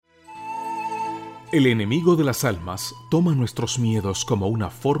El enemigo de las almas toma nuestros miedos como una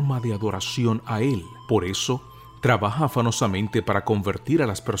forma de adoración a Él. Por eso, trabaja afanosamente para convertir a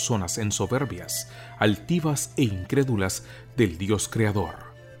las personas en soberbias, altivas e incrédulas del Dios Creador.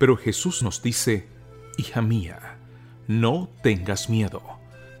 Pero Jesús nos dice: hija mía, no tengas miedo.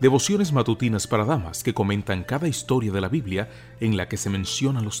 Devociones matutinas para damas que comentan cada historia de la Biblia en la que se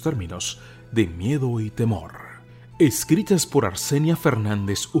mencionan los términos de miedo y temor. Escritas por Arsenia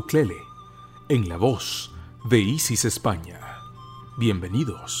Fernández Uclele, en la voz de Isis España.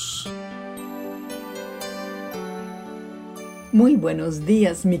 Bienvenidos. Muy buenos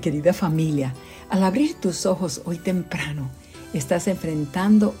días, mi querida familia. Al abrir tus ojos hoy temprano, estás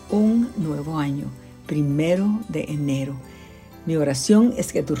enfrentando un nuevo año, 1 de enero. Mi oración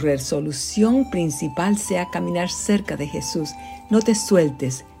es que tu resolución principal sea caminar cerca de Jesús. No te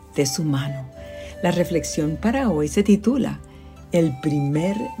sueltes de su mano. La reflexión para hoy se titula El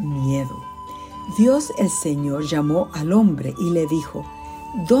primer miedo. Dios el Señor llamó al hombre y le dijo: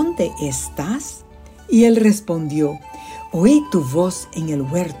 ¿dónde estás? Y él respondió: oí tu voz en el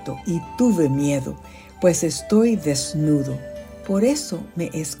huerto y tuve miedo, pues estoy desnudo. Por eso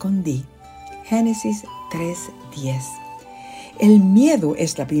me escondí. Génesis 3:10. El miedo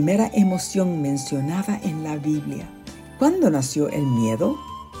es la primera emoción mencionada en la Biblia. ¿Cuándo nació el miedo?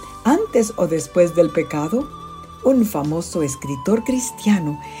 ¿Antes o después del pecado? Un famoso escritor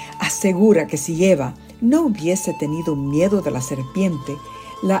cristiano asegura que si Eva no hubiese tenido miedo de la serpiente,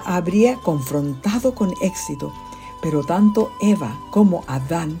 la habría confrontado con éxito. Pero tanto Eva como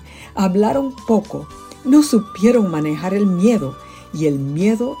Adán hablaron poco, no supieron manejar el miedo y el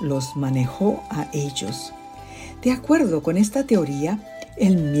miedo los manejó a ellos. De acuerdo con esta teoría,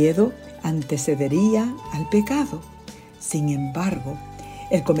 el miedo antecedería al pecado. Sin embargo,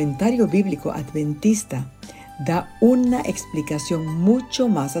 el comentario bíblico adventista da una explicación mucho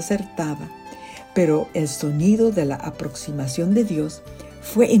más acertada, pero el sonido de la aproximación de Dios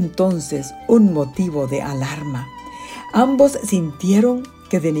fue entonces un motivo de alarma. Ambos sintieron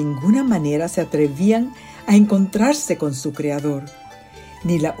que de ninguna manera se atrevían a encontrarse con su Creador.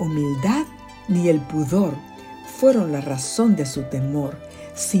 Ni la humildad ni el pudor fueron la razón de su temor,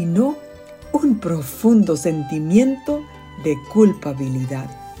 sino un profundo sentimiento de culpabilidad.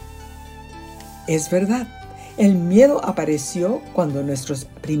 Es verdad, el miedo apareció cuando nuestros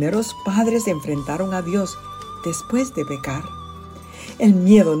primeros padres se enfrentaron a Dios después de pecar. El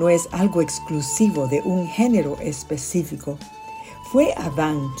miedo no es algo exclusivo de un género específico. Fue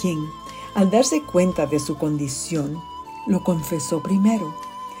Adán quien, al darse cuenta de su condición, lo confesó primero.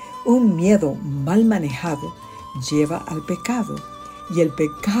 Un miedo mal manejado lleva al pecado, y el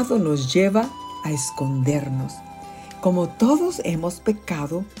pecado nos lleva a escondernos. Como todos hemos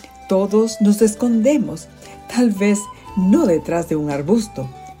pecado, todos nos escondemos, tal vez no detrás de un arbusto,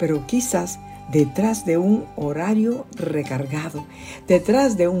 pero quizás detrás de un horario recargado,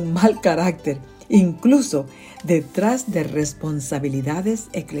 detrás de un mal carácter, incluso detrás de responsabilidades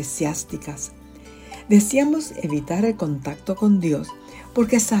eclesiásticas. Deseamos evitar el contacto con Dios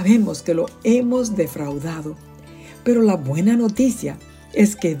porque sabemos que lo hemos defraudado. Pero la buena noticia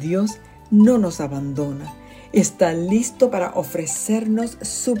es que Dios no nos abandona. Está listo para ofrecernos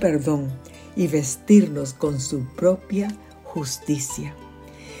su perdón y vestirnos con su propia justicia.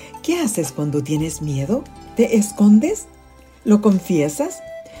 ¿Qué haces cuando tienes miedo? ¿Te escondes? ¿Lo confiesas?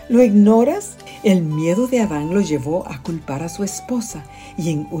 ¿Lo ignoras? El miedo de Adán lo llevó a culpar a su esposa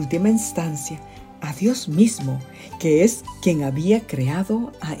y en última instancia a Dios mismo, que es quien había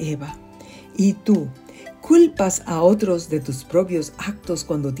creado a Eva. ¿Y tú, culpas a otros de tus propios actos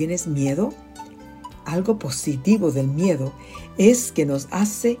cuando tienes miedo? Algo positivo del miedo es que nos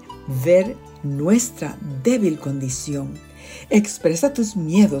hace ver nuestra débil condición. Expresa tus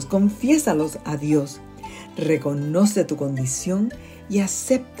miedos, confiésalos a Dios. Reconoce tu condición y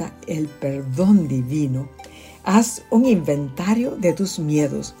acepta el perdón divino. Haz un inventario de tus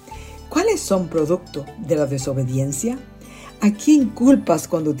miedos. ¿Cuáles son producto de la desobediencia? ¿A quién culpas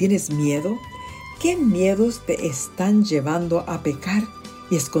cuando tienes miedo? ¿Qué miedos te están llevando a pecar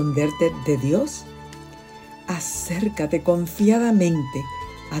y esconderte de Dios? Acércate confiadamente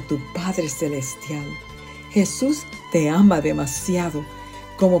a tu Padre Celestial. Jesús te ama demasiado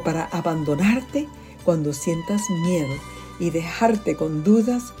como para abandonarte cuando sientas miedo y dejarte con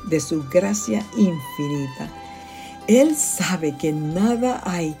dudas de su gracia infinita. Él sabe que nada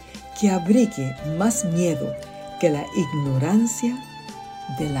hay que abrigue más miedo que la ignorancia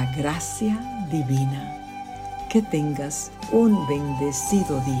de la gracia divina. Que tengas un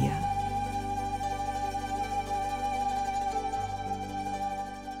bendecido día.